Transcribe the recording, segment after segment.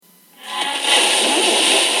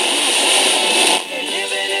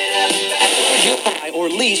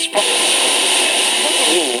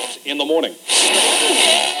In the morning.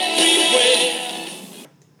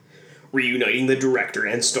 Reuniting the director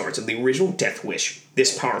and stars of the original Death Wish,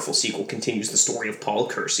 this powerful sequel continues the story of Paul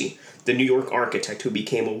Kersey, the New York architect who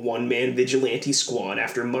became a one-man vigilante squad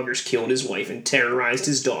after muggers killed his wife and terrorized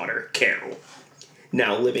his daughter, Carol.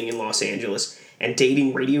 Now living in Los Angeles and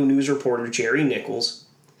dating radio news reporter Jerry Nichols,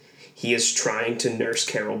 he is trying to nurse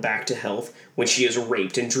Carol back to health when she is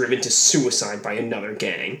raped and driven to suicide by another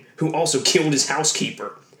gang, who also killed his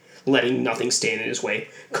housekeeper. Letting nothing stand in his way,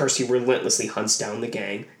 Kersey relentlessly hunts down the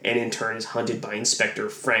gang, and in turn is hunted by Inspector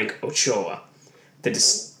Frank Ochoa,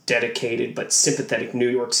 the dedicated but sympathetic New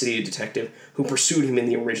York City detective who pursued him in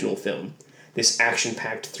the original film. This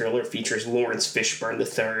action-packed thriller features Lawrence Fishburne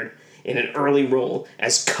III in an early role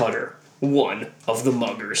as Cutter, one of the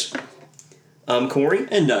muggers. I'm Corey.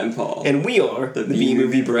 And I'm Paul. And we are the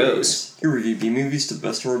B-Movie Bros. Here we review B-movies to the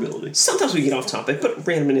best of our ability. Sometimes we get off topic, but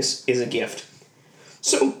randomness is a gift.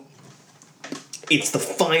 So, it's the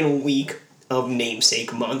final week of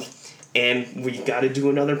Namesake Month, and we got to do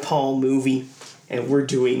another Paul movie, and we're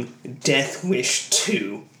doing Death Wish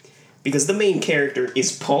 2. Because the main character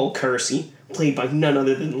is Paul Kersey, played by none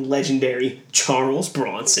other than the legendary Charles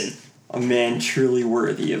Bronson. A man truly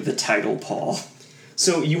worthy of the title Paul.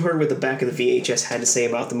 So, you heard what the back of the VHS had to say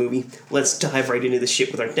about the movie. Let's dive right into the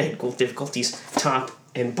shit with our technical difficulties, top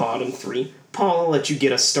and bottom three. Paul, I'll let you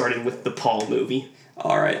get us started with the Paul movie.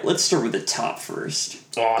 Alright, let's start with the top first.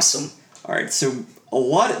 Awesome. Alright, so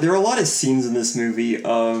there are a lot of scenes in this movie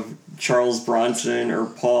of Charles Bronson, or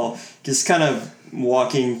Paul, just kind of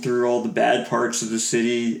walking through all the bad parts of the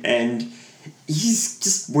city, and he's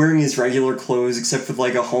just wearing his regular clothes except for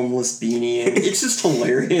like a homeless beanie, and it's just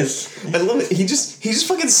hilarious. I love it. He just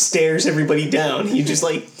fucking stares everybody down. He just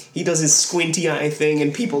he does his squinty eye thing,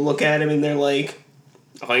 and people look at him and they're like,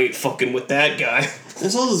 I ain't fucking with that guy.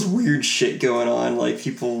 There's all this weird shit going on, like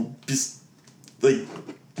people just like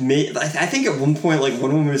I think at one point, like,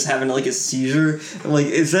 one woman was having, like, a seizure. I'm like,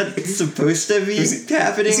 is that supposed to be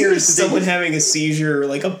happening? Or is someone having a seizure, or,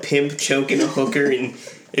 like, a pimp choking a hooker,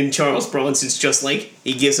 and Charles Bronson's just, like,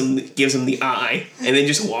 he gives him the eye, and then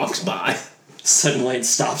just walks by. Suddenly it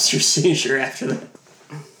stops your seizure after that.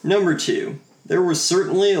 Number 2. There was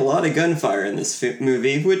certainly a lot of gunfire in this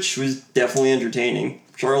movie, which was definitely entertaining.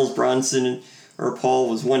 Charles Bronson, or Paul,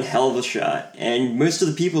 was one hell of a shot, and most of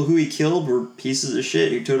the people who he killed were pieces of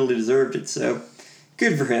shit who totally deserved it, so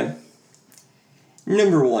good for him.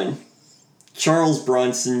 Number 1. Charles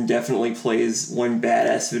Bronson definitely plays one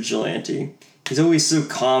badass vigilante. He's always so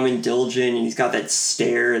calm and diligent, and he's got that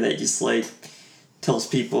stare that just, like, tells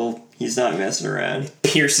people he's not messing around.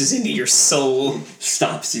 Pierces into your soul.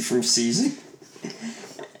 Stops you from seizing.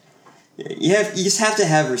 You just have to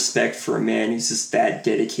have respect for a man who's just that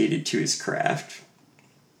dedicated to his craft.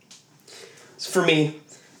 For me,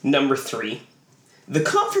 number 3. The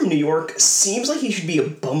cop from New York seems like he should be a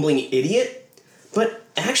bumbling idiot, but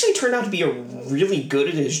actually turned out to be a really good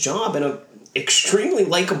at his job and a extremely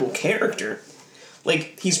likable character.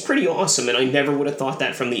 Like, he's pretty awesome, and I never would have thought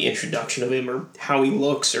that from the introduction of him, or how he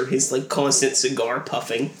looks, or his, like, constant cigar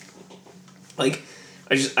puffing. Like,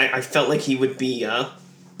 I felt like he would be,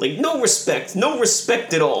 like, no respect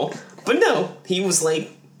at all. But no, he was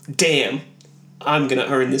like, damn, I'm gonna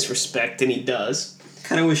earn this respect, and he does.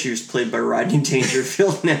 Kinda wish he was played by Rodney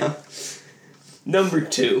Dangerfield now. Number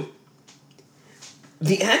 2.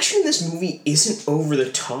 The action in this movie isn't over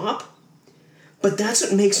the top, but that's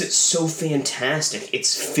what makes it so fantastic.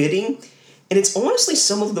 It's fitting, and it's honestly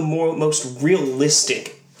some of the most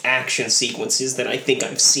realistic action sequences that I think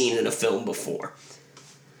I've seen in a film before.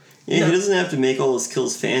 Yeah, he doesn't have to make all his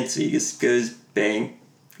kills fancy. He just goes bang.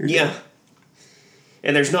 Yeah.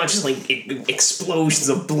 And there's not just, like, explosions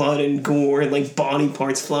of blood and gore and, like, body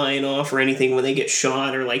parts flying off or anything when they get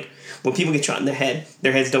shot, or, like, when people get shot in the head,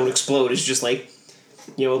 their heads don't explode. It's just, like,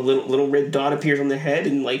 you know, a little red dot appears on their head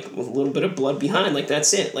and, like, with a little bit of blood behind. Like,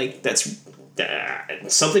 that's it. Like, that's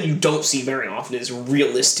something you don't see very often is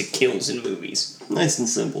realistic kills in movies. Nice and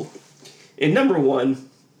simple. And number 1,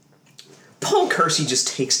 Paul Kersey just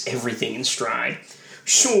takes everything in stride.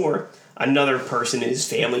 Sure, another person in his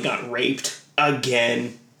family got raped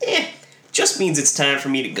again. Just means it's time for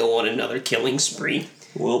me to go on another killing spree.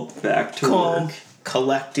 Well, back to calm, work.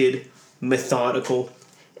 Collected, methodical,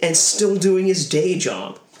 and still doing his day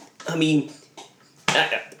job. I mean,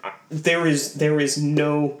 there is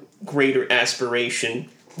no greater aspiration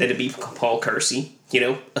than to be Paul Kersey, you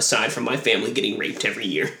know, aside from my family getting raped every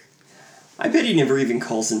year. I bet he never even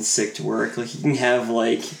calls in sick to work. Like, he can have,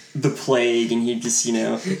 like, the plague, and he just, you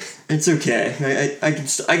know, it's okay. I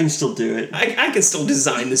can still do it. I can still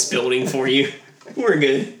design this building for you. We're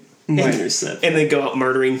good. Minor setback. And then go out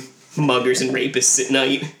murdering muggers and rapists at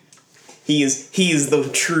night. He is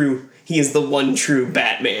the one true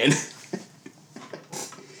Batman.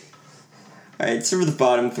 Alright, so for the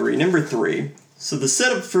bottom three. Number 3. So the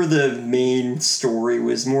setup for the main story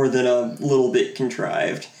was more than a little bit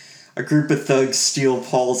contrived. A group of thugs steal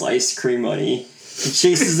Paul's ice cream money. He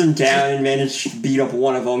chases them down and manages to beat up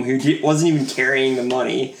one of them who wasn't even carrying the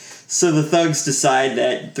money. So the thugs decide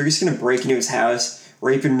that they're just going to break into his house,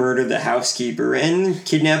 rape and murder the housekeeper, and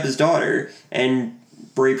kidnap his daughter, and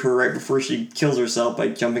rape her right before she kills herself by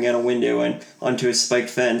jumping out a window and onto a spiked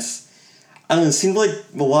fence. I don't know, it seemed like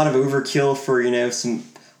a lot of overkill for, some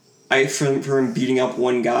for him beating up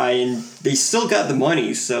one guy, and they still got the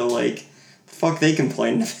money, so, fuck they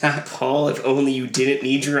complained about. Paul, if only you didn't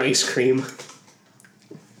need your ice cream.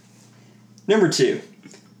 Number 2.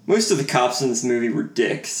 Most of the cops in this movie were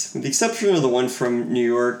dicks. With the exception of the one from New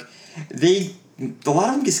York, a lot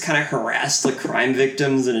of them just kind of harassed the crime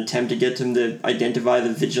victims in an attempt to get them to identify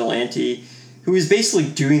the vigilante, who was basically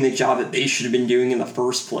doing the job that they should have been doing in the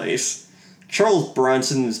first place. Charles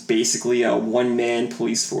Bronson was basically a one-man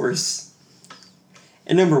police force.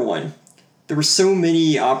 And number 1. There were so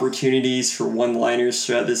many opportunities for one-liners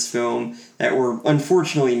throughout this film that were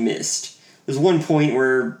unfortunately missed. There's one point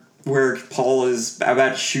where Paul is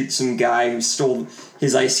about to shoot some guy who stole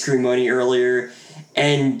his ice cream money earlier,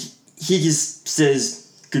 and he just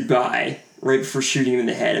says goodbye right before shooting him in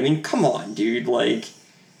the head. I mean, come on, dude.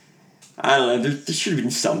 I don't know. There should have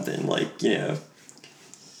been something,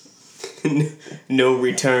 No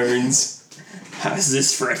returns. How's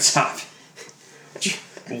this for a top?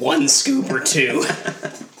 One scoop or two.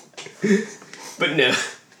 But no.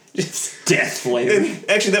 Just death flavor.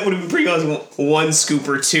 Actually, that would have been pretty awesome. One scoop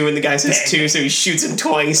or two, and the guy says two, so he shoots him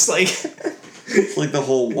twice. It's like the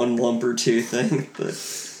whole one lump or two thing, but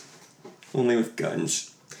only with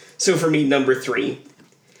guns. So for me, number 3,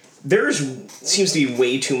 seems to be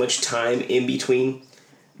way too much time in between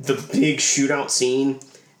the big shootout scene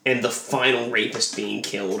and the final rapist being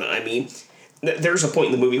killed. I mean, there's a point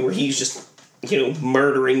in the movie where he's just,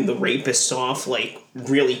 murdering the rapists off,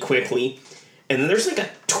 really quickly. And then there's a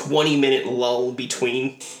 20-minute lull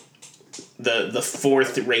between the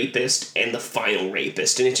fourth rapist and the final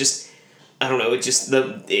rapist. And it just, I don't know,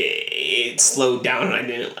 it slowed down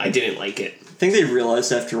and I didn't like it. I think they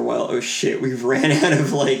realized after a while, oh shit, we've ran out of,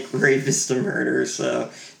 rapists to murder,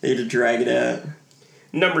 so they had to drag it out.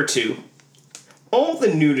 Number 2. All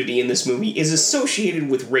the nudity in this movie is associated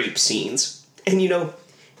with rape scenes. And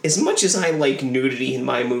as much as I like nudity in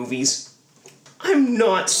my movies, I'm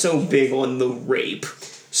not so big on the rape.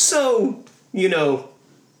 So,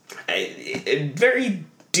 very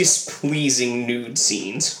displeasing nude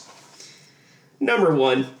scenes. Number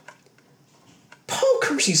 1. Paul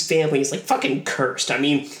Kersey's family is fucking cursed. I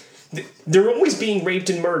mean, they're always being raped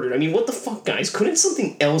and murdered. I mean, what the fuck, guys? Couldn't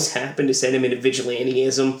something else happen to send him into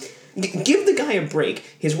vigilantism? Give the guy a break.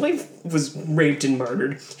 His wife was raped and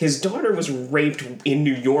murdered. His daughter was raped in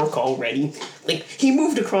New York already. He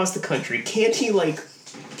moved across the country. Can't he,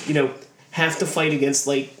 have to fight against,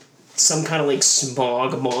 some kind of,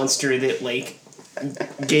 smog monster that,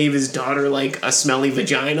 gave his daughter, a smelly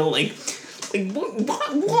vagina?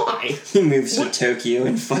 Why? He moves to Tokyo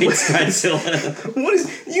and fights Godzilla. What is...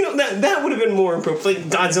 that would have been more appropriate.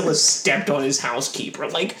 Godzilla stepped on his housekeeper.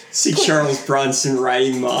 See Charles Bronson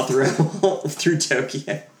riding Mothra through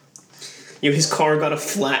Tokyo. His car got a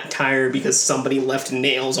flat tire because somebody left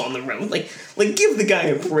nails on the road. Give the guy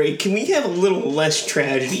a break. Can we have a little less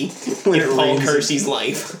tragedy in Paul Kersey's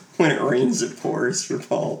life? When it rains, it pours for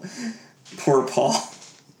Paul. Poor Paul.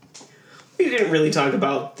 We didn't really talk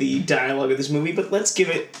about the dialogue of this movie, but let's give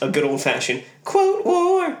it a good old-fashioned quote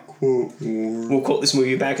war. Quote war. We'll quote this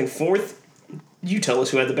movie back and forth. You tell us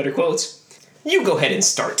who had the better quotes. You go ahead and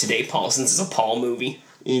start today, Paul, since it's a Paul movie.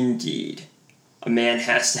 Indeed. A man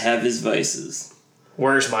has to have his vices.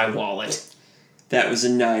 Where's my wallet? That was a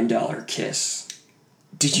 $9 kiss.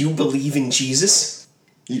 Did you believe in Jesus?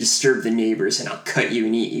 You disturb the neighbors and I'll cut you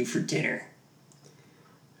and eat you for dinner.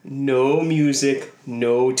 No music,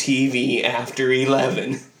 no TV after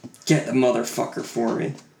 11. Get the motherfucker for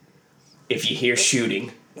me. If you hear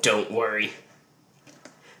shooting, don't worry.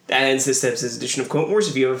 That ends this episode's edition of Quote Wars.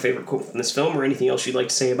 If you have a favorite quote from this film or anything else you'd like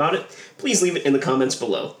to say about it, please leave it in the comments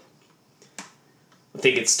below. I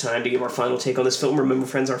think it's time to give our final take on this film. Remember,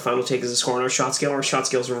 friends, our final take is a score on our shot scale. Our shot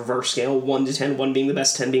scale is a reverse scale, 1 to 10, 1 being the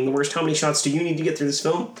best, 10 being the worst. How many shots do you need to get through this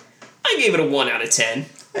film? I gave it a 1 out of 10.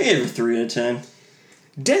 I gave it a 3 out of 10.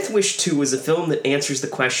 Death Wish 2 is a film that answers the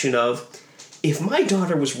question of, if my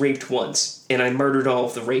daughter was raped once and I murdered all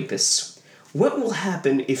of the rapists, what will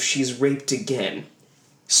happen if she's raped again?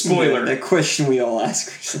 Spoiler. That question we all ask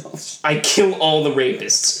ourselves. I kill all the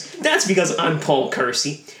rapists. That's because I'm Paul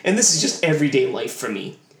Kersey, and this is just everyday life for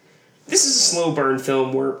me. This is a slow burn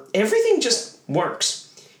film where everything just works.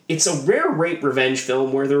 It's a rare rape revenge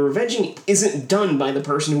film where the revenging isn't done by the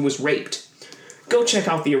person who was raped. Go check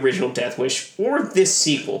out the original Death Wish, or this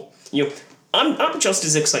sequel. I'm just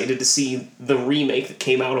as excited to see the remake that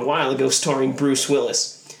came out a while ago starring Bruce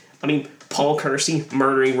Willis. I mean, Paul Kersey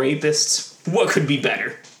murdering rapists. What could be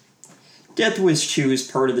better? Death Wish 2 is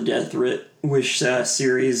part of the Death Wish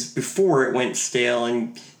series before it went stale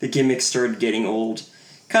and the gimmicks started getting old.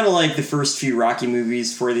 Kind of like the first few Rocky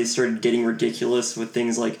movies before they started getting ridiculous with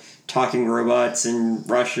things like talking robots and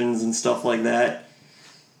Russians and stuff like that.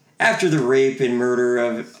 After the rape and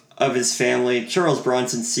murder of his family, Charles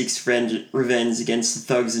Bronson seeks revenge against the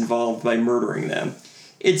thugs involved by murdering them.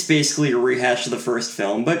 It's basically a rehash of the first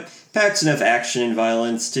film, but packs enough action and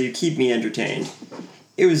violence to keep me entertained.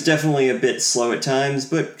 It was definitely a bit slow at times,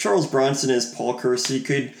 but Charles Bronson as Paul Kersey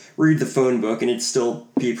could read the phone book and it'd still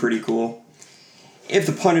be pretty cool. If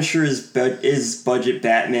the Punisher is budget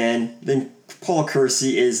Batman, then Paul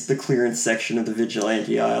Kersey is the clearance section of the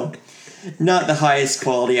vigilante aisle. Not the highest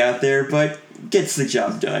quality out there, but gets the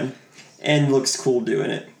job done, and looks cool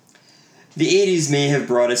doing it. The 80s may have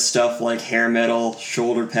brought us stuff like hair metal,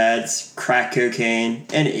 shoulder pads, crack cocaine,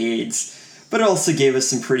 and AIDS, but it also gave us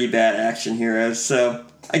some pretty bad action heroes, so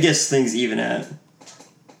I guess things even out.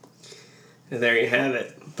 There you have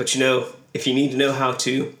it. But if you need to know how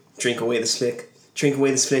to drink away this flick,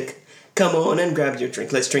 come on and grab your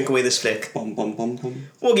drink. Let's drink away this flick. Bum, bum, bum, bum.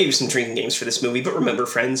 We'll give you some drinking games for this movie, but remember,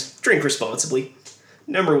 friends, drink responsibly.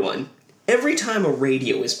 Number 1, every time a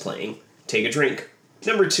radio is playing, take a drink.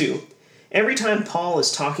 Number 2, every time Paul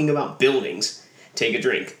is talking about buildings, take a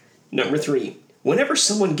drink. Number 3, whenever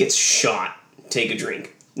someone gets shot, take a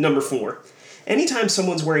drink. Number 4, anytime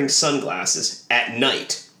someone's wearing sunglasses at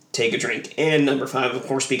night, take a drink. And number 5, of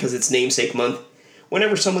course, because it's namesake month,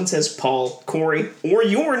 whenever someone says Paul, Corey, or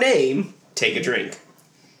your name, take a drink.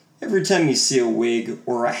 Every time you see a wig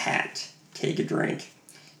or a hat, take a drink.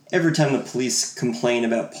 Every time the police complain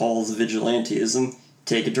about Paul's vigilantism,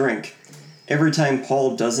 take a drink. Every time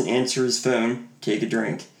Paul doesn't answer his phone, take a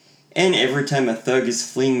drink. And every time a thug is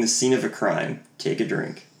fleeing the scene of a crime, take a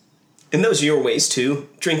drink. And those are your ways to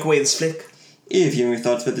drink away this flick. If you have any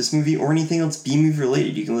thoughts about this movie or anything else B-movie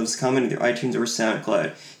related, you can leave us a comment either iTunes or SoundCloud.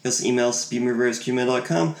 You can also email us at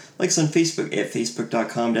bmoviebros@gmail.com, like us on Facebook at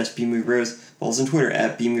facebook.com/bmoviebros, follow us on Twitter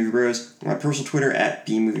at bmoviebros, or my personal Twitter at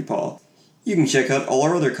bmoviepaul. You can check out all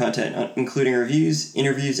our other content, including reviews,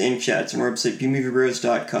 interviews, and chats on our website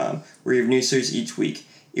bmoviebros.com, where we have new stories each week.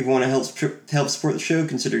 If you want to help support the show,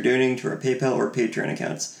 consider donating to our PayPal or Patreon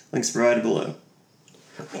accounts. Links provided below.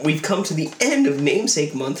 We've come to the end of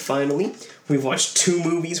Namesake Month, finally. We've watched 2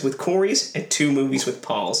 movies with Corey's and 2 movies with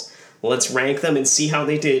Paul's. Let's rank them and see how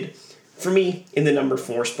they did. For me, in the number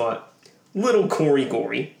 4 spot, Little Corey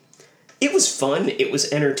Gory. It was fun, it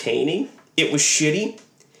was entertaining, it was shitty,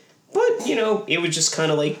 but, it was just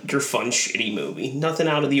kind of like your fun, shitty movie. Nothing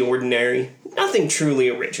out of the ordinary, nothing truly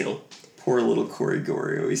original. Poor little Corey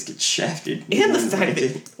Gory always gets shafted. And the fact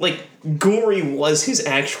that, Gory was his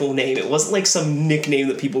actual name. It wasn't like some nickname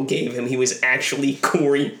that people gave him. He was actually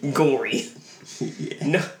Corey Gory.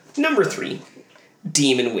 Yeah. Number 3,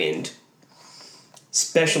 Demon Wind.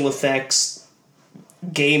 Special effects,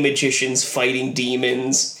 gay magicians fighting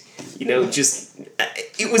demons. It was...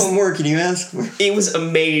 What more can you ask for? It was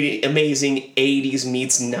amazing 80s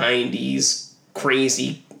meets 90s.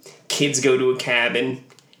 Crazy. Kids go to a cabin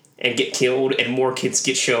and get killed, and more kids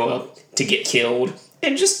show up to get killed.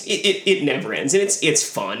 And just, it never ends. And it's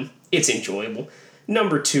fun. It's enjoyable.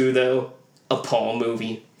 Number 2, though, a Paul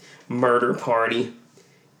movie. Murder Party.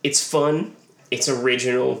 It's fun, it's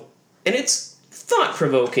original, and it's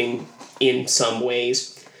thought-provoking in some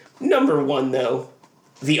ways. Number 1, though,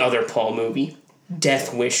 the other Paul movie,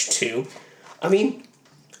 Death Wish 2. I mean,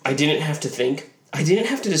 I didn't have to think. I didn't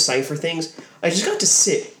have to decipher things. I just got to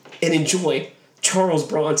sit and enjoy Charles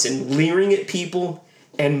Bronson leering at people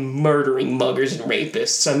and murdering muggers and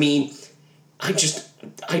rapists. I mean,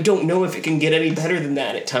 I don't know if it can get any better than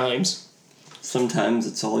that at times. Sometimes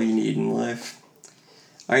it's all you need in life.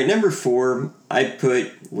 Alright, number 4, I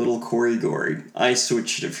put Little Corey Gory. I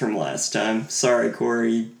switched it from last time. Sorry,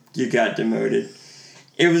 Corey, you got demoted.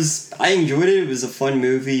 I enjoyed it, it was a fun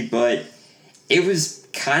movie, but it was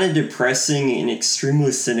kind of depressing and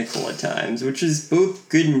extremely cynical at times, which is both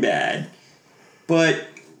good and bad. But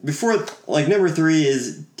number 3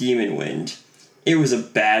 is Demon Wind. It was a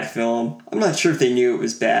bad film. I'm not sure if they knew it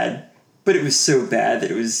was bad, but it was so bad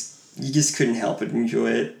that it was you just couldn't help but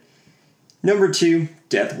enjoy it. Number 2,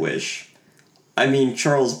 Death Wish. I mean,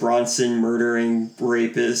 Charles Bronson murdering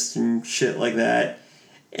rapists and shit like that.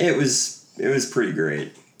 It was pretty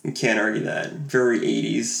great. You can't argue that. Very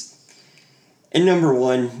 80s. And number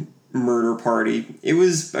 1, Murder Party. It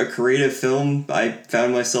was a creative film. I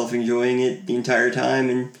found myself enjoying it the entire time.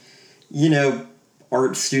 And, you know,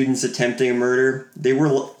 art students attempting a murder, they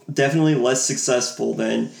were definitely less successful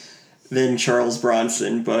than Charles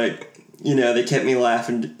Bronson, but, you know, they kept me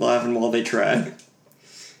laughing while they tried.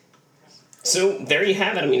 So there you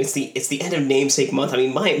have it. I mean, it's the end of Namesake Month. I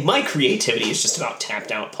mean, my creativity is just about tapped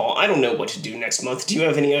out, Paul. I don't know what to do next month. Do you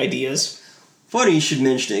have any ideas? Funny you should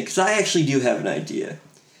mention it, because I actually do have an idea.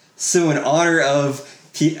 So in honor of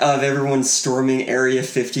everyone storming Area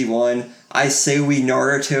 51, I say we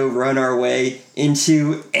Naruto run our way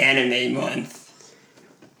into Anime Month.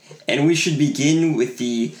 And we should begin with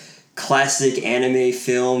the classic anime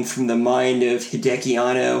film from the mind of Hideki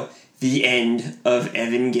Anno, The End of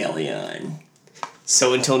Evangelion.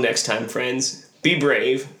 So until next time, friends, be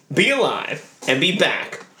brave, be alive, and be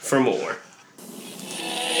back for more.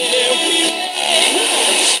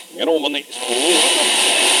 You know,